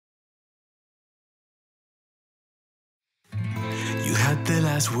the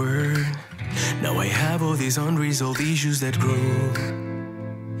last word. Now I have all these unresolved issues that grow.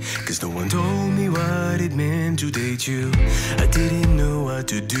 Cause no one told me what it meant to date you. I didn't know what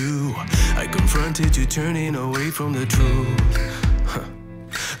to do. I confronted you turning away from the truth.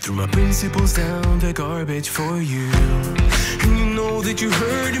 Threw my principles down the garbage for you. And you know that you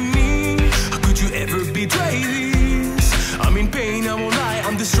hurt me. How could you ever betray this? I'm in pain, I won't lie,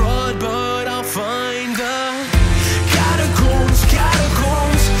 I'm distraught, but I'll find the catacombs,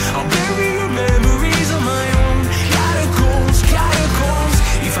 catacombs. I'll bury your memories on my own. Catacombs, catacombs.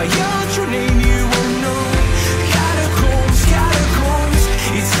 If I yell out your name, you won't know. Catacombs, catacombs.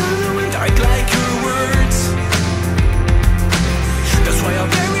 It's hollow and dark like your words. That's why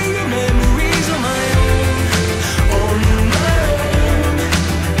I'll bury your memories on my own. On my own.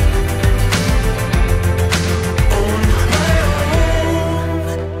 On my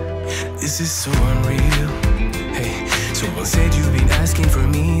own. This is so unreal. Hey, someone said you've been asking for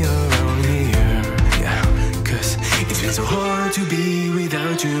me around here. Yeah, cause it's been so hard to be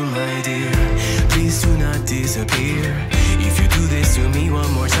without you, my dear. Please do not disappear. If you do this to me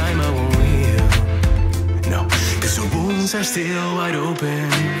one more time, I won't will. No, cause the wounds are still wide open.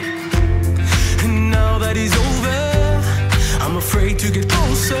 And now that it's over, I'm afraid to get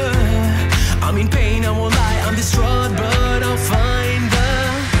closer. I'm in pain, I won't lie, I'm distraught, but